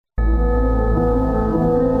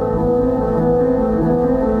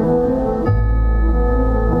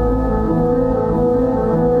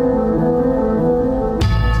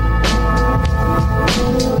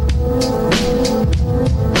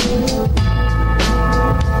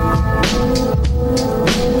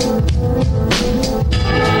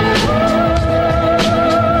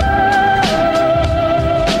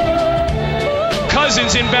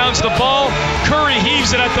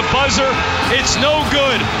buzzer. It's no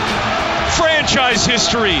good. Franchise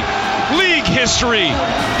history. League history.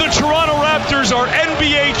 The Toronto Raptors are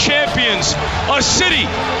NBA champions. A city,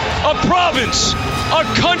 a province, a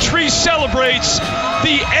country celebrates.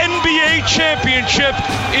 The NBA championship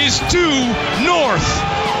is due north.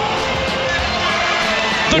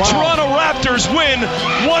 The Toronto Raptors win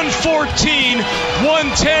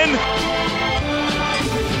 114-110.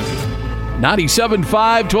 97.5,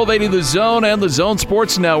 1280 The Zone and the Zone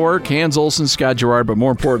Sports Network. Hans Olsen, Scott Gerard, but more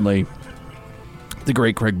importantly, the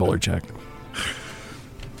great Craig Bolerjack.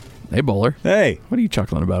 Hey, Bowler. Hey. What are you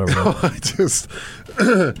chuckling about over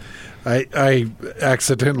there? I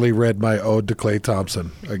accidentally read my ode to Klay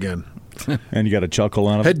Thompson again. And you got a chuckle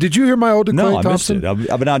on it? Hey, did you hear my ode to Klay Thompson? No, I missed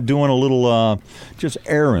it. I've been out doing a little just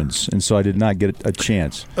errands, and so I did not get a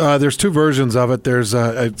chance. There's two versions of it. There's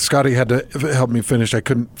Scotty had to help me finish. I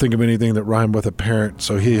couldn't think of anything that rhymed with a parent,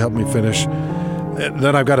 so he helped me finish. And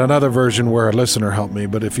then I've got another version where a listener helped me,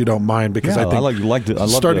 but if you don't mind, because I think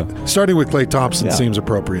starting with Klay Thompson seems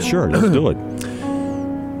appropriate. Sure, let's do it.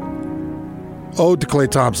 Ode to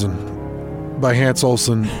Klay Thompson by Hans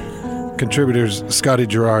Olsen, contributors Scotty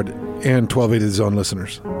Gerard, and 1280 The Zone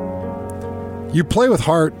listeners. You play with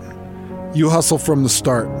heart. You hustle from the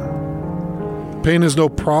start. Pain is no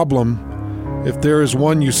problem. If there is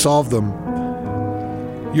one, you solve them.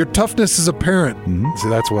 Your toughness is apparent. Mm-hmm. See,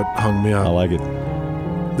 that's what hung me up. I like it.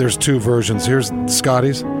 There's two versions. Here's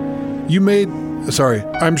Scotty's. I'm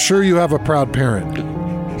sure you have a proud parent.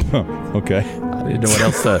 Okay. I didn't know what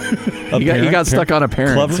else to... you got stuck on a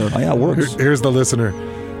parent. Clever. So. Oh, yeah, it works. Here's the listener.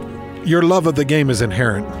 Your love of the game is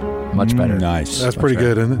inherent. Much better. Nice. That's pretty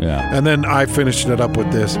good, isn't it? Yeah. And then I finished it up with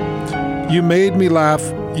this. You made me laugh.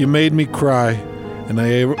 You made me cry. And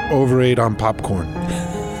I overate on popcorn.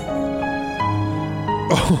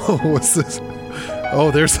 Oh, what's this?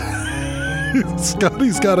 Oh, there's...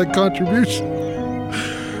 Scotty's got a contribution.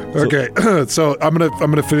 Okay, so I'm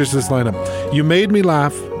gonna finish this lineup. You made me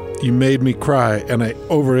laugh, you made me cry, and I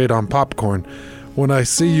overate on popcorn. When I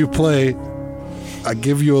see you play, I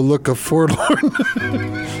give you a look of forlorn.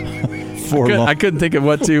 I couldn't think of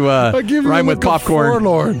what to rhyme with popcorn.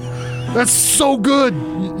 Forlorn. That's so good.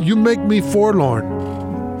 You make me forlorn.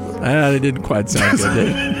 It didn't quite sound good, did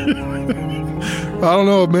it? I don't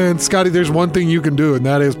know, man. Scotty, there's one thing you can do, and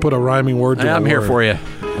that is put a rhyming word to I'm here for you.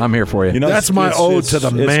 I'm here for you. That's my ode to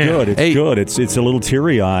the man. It's good. It's a little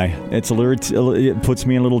teary-eye. It puts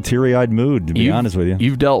me in a little teary-eyed mood, to be honest with you.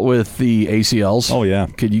 You've dealt with the ACLs. Oh, yeah.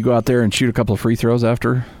 Could you go out there and shoot a couple of free throws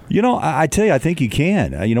after? I tell you, I think you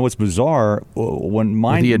can. You know what's bizarre? When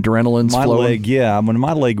the adrenaline's flowing? When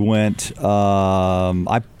my leg went,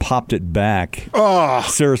 I popped it back. Oh.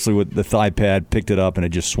 Seriously, with the thigh pad, picked it up, and it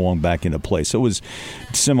just swung back into place. So it was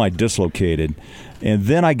semi-dislocated. And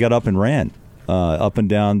then I got up and ran up and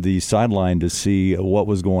down the sideline to see what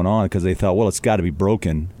was going on because they thought, well, it's got to be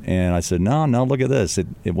broken. And I said, no, look at this.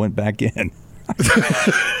 It went back in.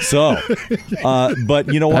 So, but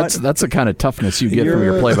you know what? That's the kind of toughness you get from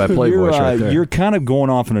your play-by-play voice right there. You're kind of going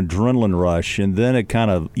off an adrenaline rush, and then it kind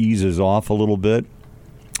of eases off a little bit.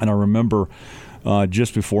 And I remember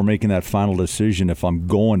just before making that final decision, if I'm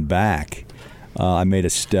going back, I made a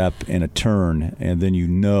step and a turn, and then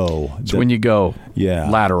so when you go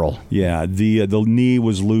lateral. Yeah, the knee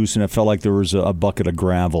was loose, and it felt like there was a bucket of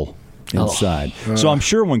gravel inside. So I'm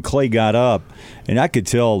sure when Klay got up, and I could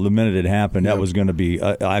tell the minute it happened, that was going to be.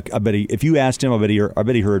 I bet if you asked him, I bet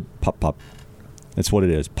he heard pop pop. That's what it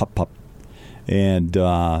is, pop pop. And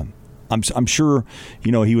I'm sure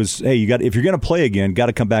he was. Hey, if you're going to play again, got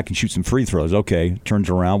to come back and shoot some free throws. Okay, turns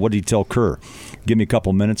around. What did he tell Kerr? Give me a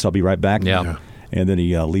couple minutes. I'll be right back. Yeah. And then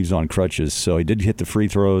he leaves on crutches. So he did hit the free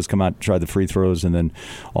throws, come out, try the free throws, and then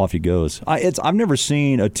off he goes. I've never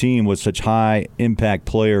seen a team with such high impact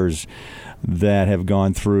players that have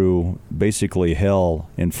gone through basically hell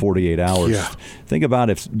in 48 hours. Yeah. Think about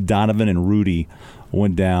if Donovan and Rudy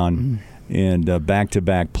went down in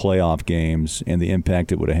back-to-back playoff games and the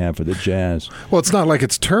impact it would have had for the Jazz. Well, it's not like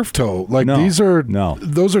it's turf toe. Like those are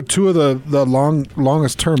two of the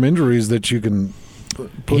longest term injuries that you can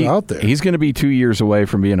put out there. He's going to be 2 years away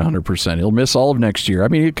from being 100%. He'll miss all of next year. I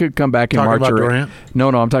mean, he could come back in March or Durant? No,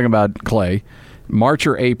 I'm talking about Klay. March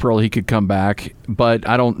or April, he could come back, but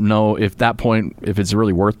I don't know if that point if it's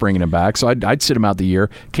really worth bringing him back. So I'd sit him out the year.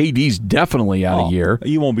 KD's definitely out a year.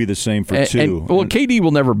 He won't be the same for two. KD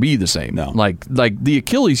will never be the same. No. Like the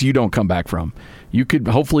Achilles, you don't come back from. You could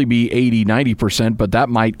hopefully be 80, 90%, but that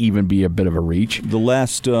might even be a bit of a reach. The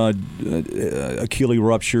last Achilles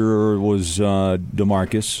rupture was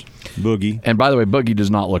DeMarcus, Boogie. And by the way, Boogie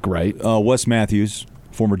does not look right. Wes Matthews,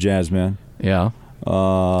 former Jazz man. Yeah.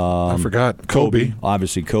 I forgot. Kobe.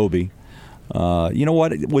 Obviously, Kobe. You know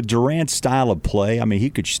what? With Durant's style of play, I mean, he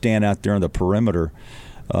could stand out there on the perimeter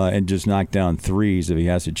and just knock down threes if he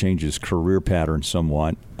has to change his career pattern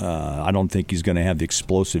somewhat. I don't think he's going to have the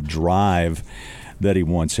explosive drive that he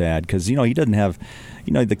once had because, he doesn't have –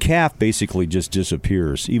 the calf basically just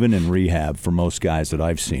disappears, even in rehab for most guys that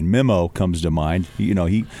I've seen. Memo comes to mind.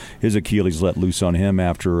 His Achilles let loose on him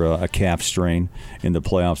after a calf strain in the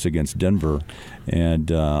playoffs against Denver.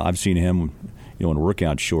 And I've seen him in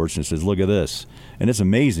workout shorts and says, look at this. And it's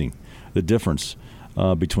amazing, the difference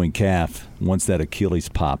between calf once that Achilles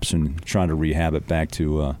pops and trying to rehab it back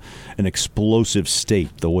to an explosive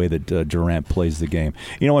state, the way that Durant plays the game.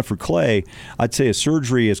 And for Clay, I'd say a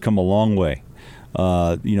surgery has come a long way.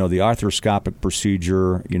 The arthroscopic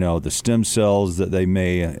procedure, the stem cells that they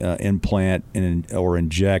may implant or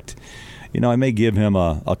inject, it may give him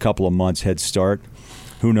a couple of months head start.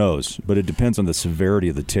 Who knows? But it depends on the severity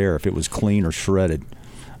of the tear. If it was clean or shredded,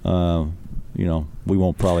 we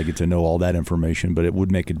won't probably get to know all that information, but it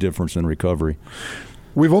would make a difference in recovery.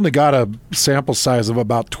 We've only got a sample size of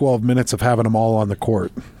about 12 minutes of having them all on the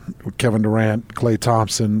court. Kevin Durant, Klay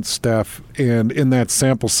Thompson, Steph. And in that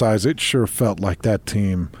sample size, it sure felt like that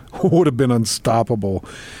team would have been unstoppable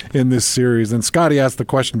in this series. And Scotty asked the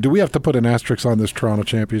question, do we have to put an asterisk on this Toronto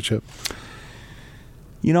championship?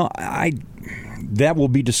 That will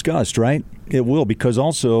be discussed, right? It will, because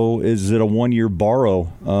also, is it a one-year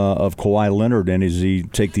borrow of Kawhi Leonard, and does he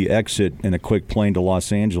take the exit in a quick plane to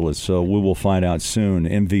Los Angeles? So we will find out soon.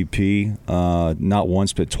 MVP, not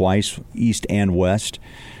once but twice, East and West.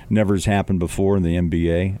 Never has happened before in the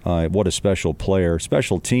NBA. What a special player,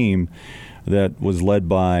 special team that was led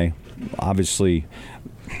by, obviously,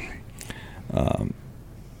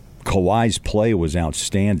 Kawhi's play was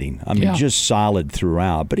outstanding. I mean, just solid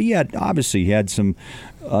throughout. But he had some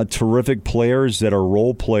terrific players that are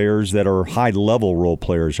role players, that are high-level role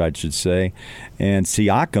players, I should say. And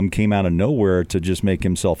Siakam came out of nowhere to just make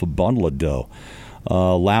himself a bundle of dough.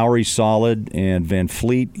 Lowry solid, and Van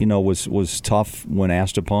Fleet, was tough when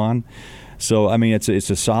asked upon. So, I mean, it's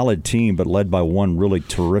a solid team, but led by one really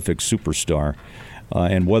terrific superstar.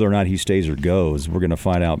 And whether or not he stays or goes, we're going to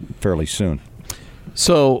find out fairly soon.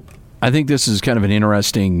 So I think this is kind of an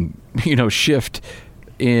interesting, shift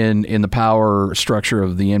in the power structure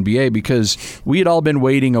of the NBA, because we had all been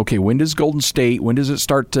waiting, okay, when does Golden State, when does it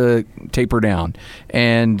start to taper down?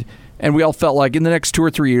 And we all felt like in the next 2 or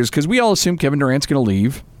 3 years, because we all assume Kevin Durant's going to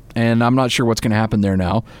leave, and I'm not sure what's going to happen there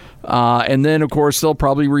now. And then, of course, they'll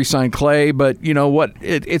probably re-sign Clay, but you know what?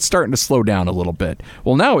 It's starting to slow down a little bit.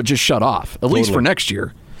 Well, now it just shut off, at least for next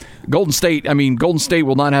year. Golden State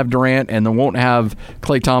will not have Durant, and they won't have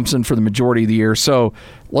Klay Thompson for the majority of the year. So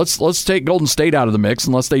let's take Golden State out of the mix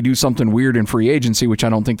unless they do something weird in free agency, which I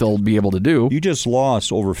don't think they'll be able to do. You just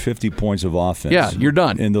lost over 50 points of offense. Yeah, you're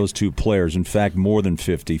done. In those two players. In fact, more than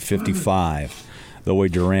 50, 55. The way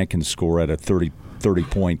Durant can score at a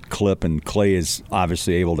 30-point clip, and Klay is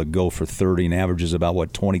obviously able to go for 30 and averages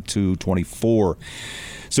about, 22, 24.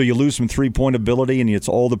 So you lose some three-point ability, and it's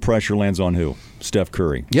all the pressure lands on who? Steph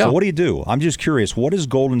Curry. Yeah. So what do you do? I'm just curious. What does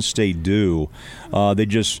Golden State do? They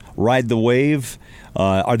just ride the wave?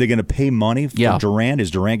 Are they going to pay money for Durant?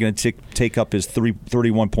 Is Durant going to take up his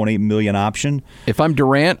 $31.8 million option? If I'm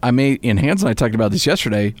Durant, I may, and Hans and I talked about this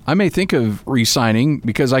yesterday, I may think of re-signing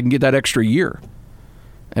because I can get that extra year.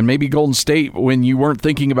 And maybe Golden State, when you weren't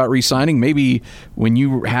thinking about re-signing, maybe when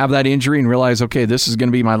you have that injury and realize, okay, this is going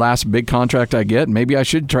to be my last big contract I get, maybe I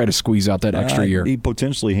should try to squeeze out that extra year. He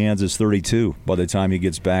potentially hands his 32 by the time he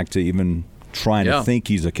gets back to even trying to think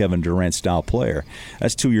he's a Kevin Durant-style player.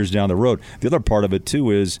 That's 2 years down the road. The other part of it,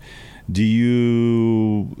 too, is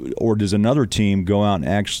does another team go out and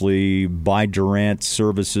actually buy Durant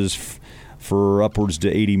services for upwards to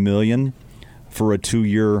 $80 million for a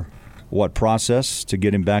 2-year process to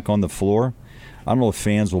get him back on the floor? I don't know if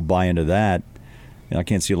fans will buy into that. I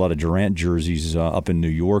can't see a lot of Durant jerseys up in New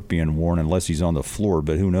York being worn unless he's on the floor,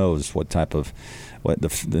 but who knows what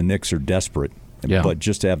the Knicks are desperate. Yeah. But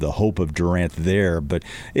just to have the hope of Durant there. But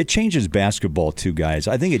it changes basketball too, guys.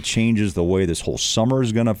 I think it changes the way this whole summer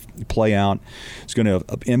is going to play out. It's going to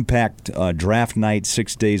impact draft night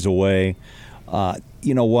 6 days away.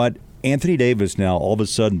 You know what? Anthony Davis now all of a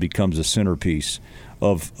sudden becomes a centerpiece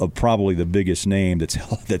of probably the biggest name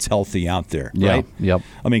that's healthy out there, right? Yep.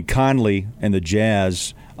 I mean, Conley and the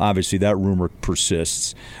Jazz, obviously that rumor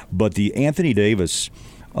persists. But the Anthony Davis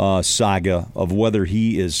saga of whether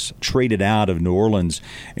he is traded out of New Orleans,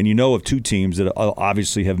 and of two teams that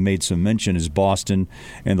obviously have made some mention, is Boston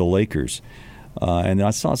and the Lakers. And I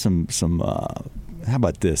saw some how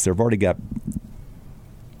about this? They've already got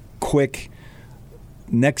quick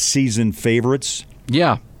next season favorites.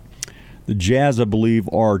 Yeah. The Jazz, I believe,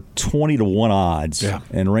 are 20-1 odds Yeah.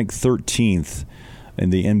 and ranked 13th in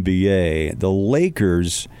the NBA. The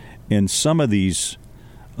Lakers, in some of these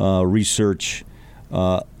research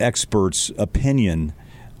experts' opinion,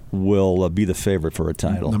 will be the favorite for a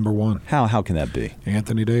title. Number one. How can that be?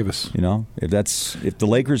 Anthony Davis. You know, if the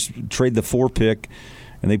Lakers trade the 4 pick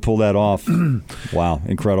and they pull that off, wow,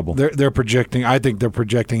 incredible. They're projecting. I think they're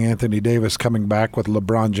projecting Anthony Davis coming back with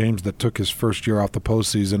LeBron James that took his first year off the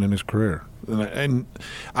postseason in his career, and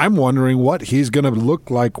I'm wondering what he's going to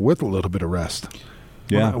look like with a little bit of rest.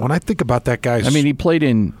 Yeah. When I think about that guy's, I mean, he played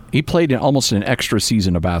in almost an extra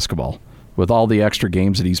season of basketball with all the extra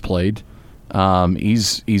games that he's played.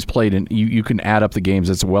 He's played in. You can add up the games.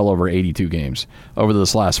 It's well over 82 games over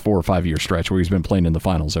this last 4 or 5 year stretch where he's been playing in the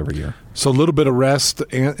finals every year. so a little bit of rest.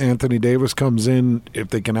 Anthony Davis comes in. If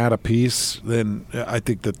they can add a piece, then I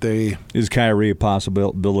think that they. Is Kyrie a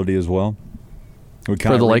possibility as well? For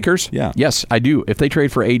the Lakers? Yeah. Yes, I do. If they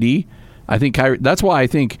trade for AD, I think Kyrie. That's why I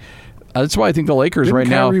think the Lakers Didn't right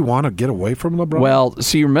now. Kyrie want to get away from LeBron? Well,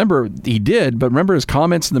 see, remember he did, but remember his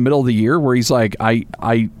comments in the middle of the year where he's like,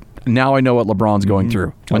 now I know what LeBron's going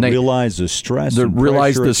through. When they realize the stress,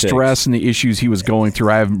 realize the stress and the issues he was going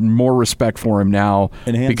through. I have more respect for him now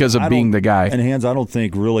because of being the guy. And Hans, I don't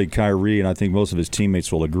think really Kyrie, and I think most of his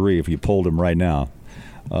teammates will agree if you polled him right now,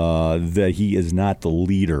 that he is not the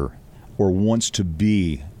leader or wants to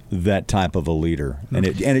be that type of a leader, and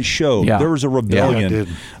it showed. Yeah. There was a rebellion it did.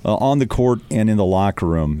 on the court and in the locker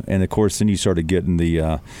room, and of course, then you started getting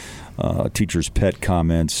the teacher's pet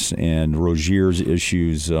comments and Rozier's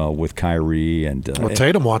issues with Kyrie, and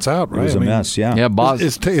Tatum wants out, right? it was a mess. Yeah, Yeah, boss.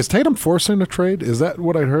 Is Tatum forcing a trade? Is that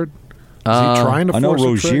what I heard? Is he trying to I know force a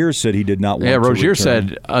Rozier trade? said he did not want. Yeah, to Rozier return.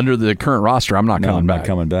 said under the current roster, I'm not No, coming I'm back. not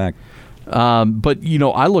coming back. But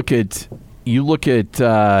I look at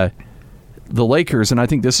the Lakers, and I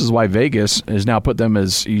think this is why Vegas has now put them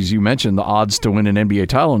as you mentioned, the odds to win an NBA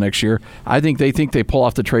title next year. I think they pull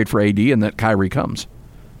off the trade for AD and that Kyrie comes,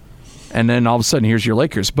 and then all of a sudden here's your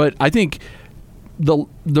Lakers. But I think the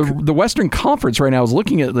Western Conference right now is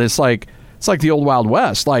looking at this like it's like the old Wild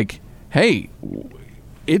West. Like, hey,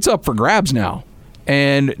 it's up for grabs now,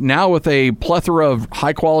 and now with a plethora of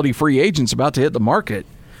high quality free agents about to hit the market.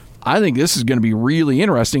 I think this is going to be really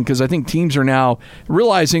interesting because I think teams are now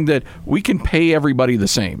realizing that we can pay everybody the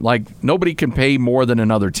same. Like, nobody can pay more than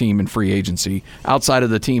another team in free agency outside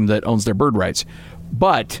of the team that owns their bird rights.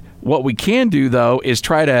 But what we can do, though, is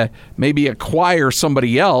try to maybe acquire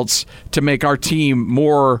somebody else to make our team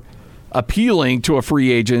more appealing to a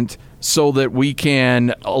free agent so that we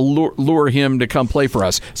can lure him to come play for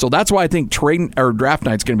us. So that's why I think draft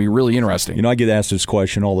night's going to be really interesting. I get asked this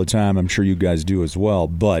question all the time. I'm sure you guys do as well.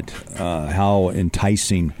 But how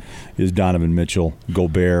enticing is Donovan Mitchell,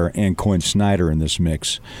 Gobert, and Quinn Snyder in this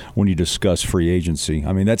mix when you discuss free agency?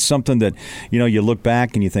 I mean, that's something that, you look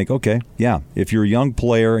back and you think, okay, yeah, if you're a young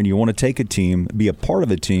player and you want to take a team, be a part of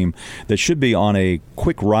a team that should be on a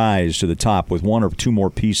quick rise to the top with 1 or 2 more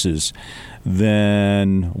pieces,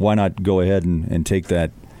 then why not go ahead and take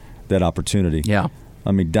that opportunity? Yeah.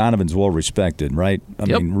 I mean, Donovan's well respected, right? I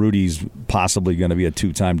Yep. mean, Rudy's possibly going to be a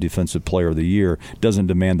 2-time Defensive Player of the Year, doesn't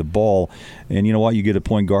demand the ball. And you know what? You get a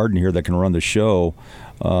point guard in here that can run the show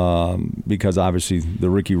because obviously the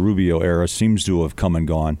Ricky Rubio era seems to have come and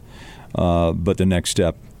gone. But the next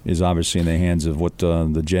step is obviously in the hands of what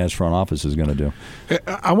the Jazz front office is going to do.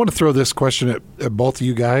 I want to throw this question at both of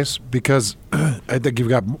you guys because I think you've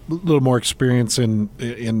got a little more experience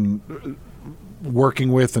in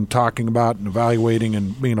working with and talking about and evaluating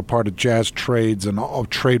and being a part of Jazz trades and all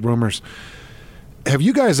trade rumors. Have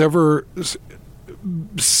you guys ever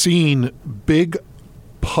seen big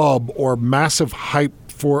pub or massive hype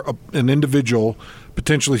for an individual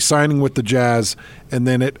potentially signing with the Jazz and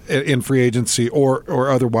then in free agency or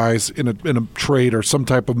otherwise in a trade or some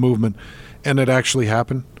type of movement, and it actually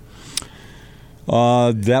happened?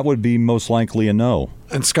 That would be most likely a no.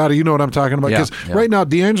 And Scotty, you know what I'm talking about? Yeah, Because right now,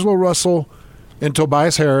 D'Angelo Russell and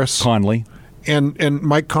Tobias Harris Conley. and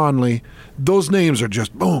Mike Conley, those names are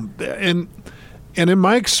just boom. And in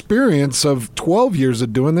my experience of 12 years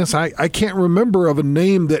of doing this, I can't remember of a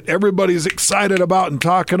name that everybody's excited about and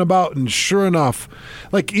talking about. And sure enough,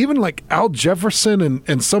 even Al Jefferson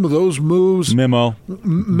and some of those moves. Memo.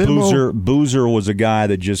 Boozer was a guy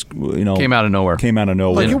that just Came out of nowhere.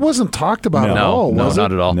 It wasn't talked about at all, was it?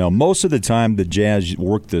 Not at all. No, most of the time the Jazz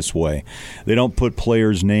work this way. They don't put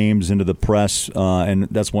players' names into the press, and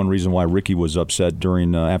that's one reason why Ricky was upset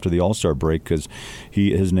during after the All-Star break because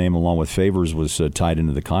his name along with Favors was tied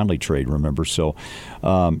into the Conley trade. Remember, so.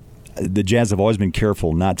 the Jazz have always been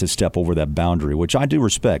careful not to step over that boundary, which I do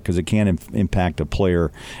respect because it can impact a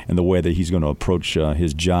player and the way that he's going to approach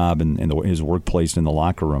his job and his workplace in the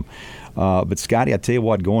locker room. But Scotty, I tell you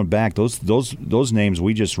what, going back, those names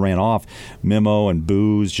we just ran off, Memo and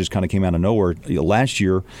Booze, just kind of came out of nowhere. Last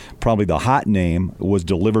year, probably the hot name was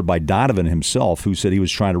delivered by Donovan himself, who said he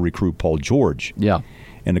was trying to recruit Paul George. Yeah.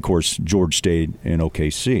 And, of course, George stayed in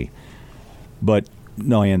OKC. But,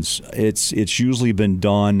 no, it's usually been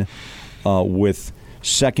done with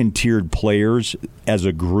second-tiered players as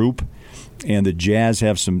a group. And the Jazz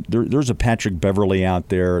have some. There's a Patrick Beverley out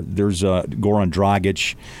there. There's a Goran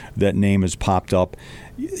Dragic. That name has popped up.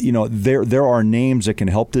 You know, there are names that can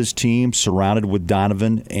help this team surrounded with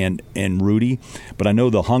Donovan and Rudy. But I know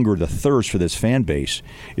the hunger, the thirst for this fan base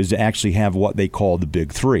is to actually have what they call the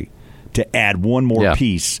big three, to add one more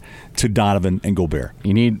piece to Donovan and Gobert.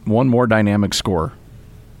 You need one more dynamic scorer.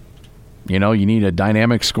 You know, you need a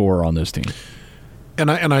dynamic scorer on this team. And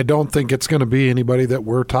I don't think it's going to be anybody that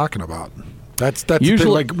we're talking about. That's usually the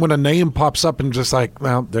thing, like when a name pops up and just like,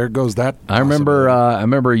 well, there goes that. I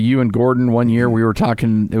remember you and Gordon one year we were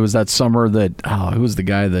talking. It was that summer that who was the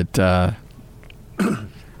guy that?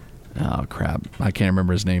 Oh crap! I can't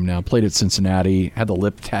remember his name now. Played at Cincinnati, had the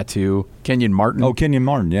lip tattoo. Kenyon Martin. Oh, Kenyon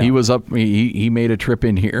Martin. Yeah, he was up. He made a trip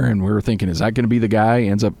in here, and we were thinking, is that going to be the guy? He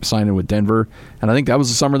ends up signing with Denver, and I think that was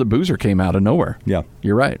the summer that Boozer came out of nowhere. Yeah,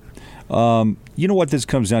 you're right. You know what this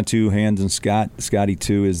comes down to, Hans and Scotty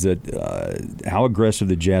too, is that how aggressive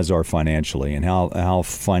the Jazz are financially, and how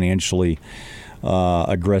financially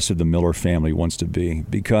aggressive the Miller family wants to be.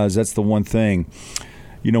 Because that's the one thing,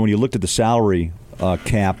 you know, when you looked at the salary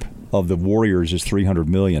cap of the Warriors is $300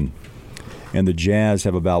 million, and the Jazz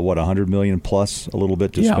have about $100 million plus a little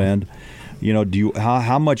bit to spend. You know,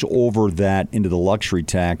 how much over that into the luxury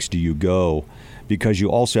tax do you go? Because you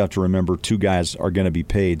also have to remember two guys are going to be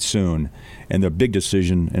paid soon. And the big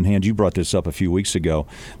decision, and Hans, you brought this up a few weeks ago,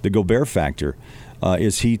 the Gobert factor.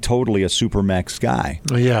 Is he totally a supermax guy?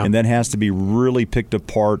 Yeah. And that has to be really picked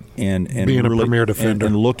apart and being really, a premier defender.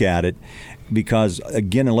 And look at it. Because,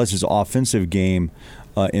 again, unless his offensive game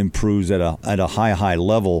improves at a high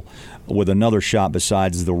level with another shot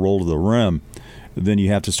besides the roll to the rim, then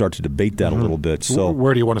you have to start to debate that a little bit. So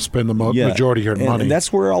where do you want to spend the majority of your money? And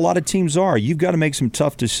that's where a lot of teams are. You've got to make some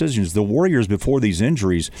tough decisions. The Warriors, before these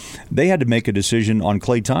injuries, they had to make a decision on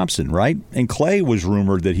Klay Thompson, right? And Klay was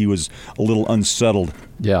rumored that he was a little unsettled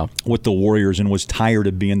with the Warriors and was tired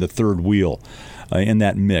of being the third wheel in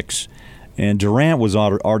that mix. And Durant was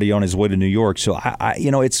already on his way to New York. So,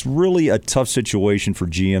 it's really a tough situation for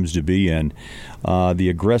GMs to be in. The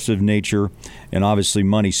aggressive nature, and obviously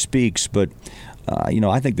money speaks, but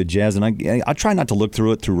I think the Jazz, and I try not to look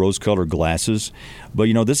through it through rose-colored glasses, but,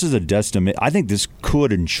 this is a destination. I think this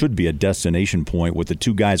could and should be a destination point with the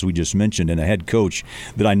two guys we just mentioned and a head coach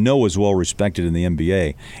that I know is well-respected in the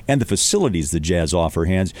NBA, and the facilities the Jazz offer,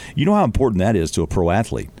 Hans. You know how important that is to a pro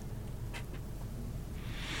athlete.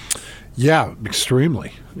 Yeah,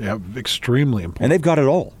 extremely. Yeah, extremely important. And they've got it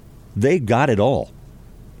all. They got it all.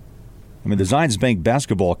 I mean, the Zions Bank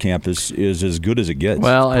basketball campus is as good as it gets.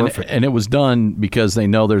 Well, and it was done because they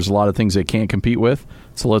know there's a lot of things they can't compete with.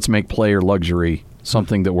 So let's make player luxury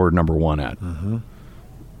something that we're number one at,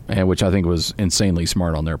 and which I think was insanely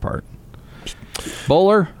smart on their part.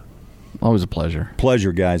 Bowler, always a pleasure.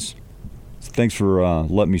 Pleasure, guys. Thanks for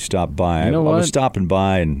letting me stop by. You know what? I was stopping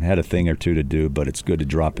by and had a thing or two to do, but it's good to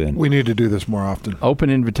drop in. We need to do this more often. Open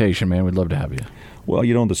invitation, man. We'd love to have you. Well,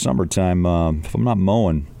 in the summertime, if I'm not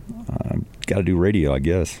mowing, got to do radio, I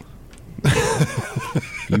guess.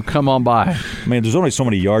 You come on by. I mean, there's only so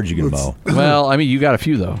many yards you can mow. Well, I mean, you got a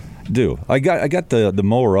few, though. I got the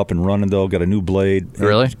mower up and running, though. Got a new blade.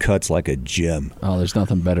 Really? It cuts like a gem. Oh, there's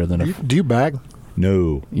nothing better than a... Do you bag?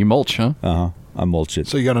 No. You mulch, huh? Uh-huh. I mulch it.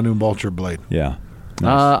 So you got a new mulcher blade? Yeah.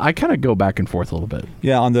 Nice. I kind of go back and forth a little bit.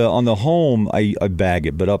 Yeah, on the home I bag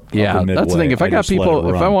it, but upper midway, that's the thing. If I got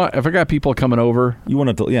people, if I got people coming over, you want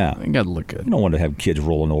it to, I got to look good. You don't want to have kids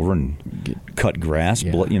rolling over and cut grass,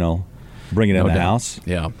 bring it in the house.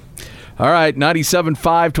 Yeah. All right, 97.5,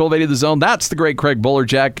 1280 The Zone. That's the great Craig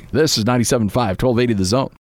Bolerjack. This is 97.5, 1280 The Zone.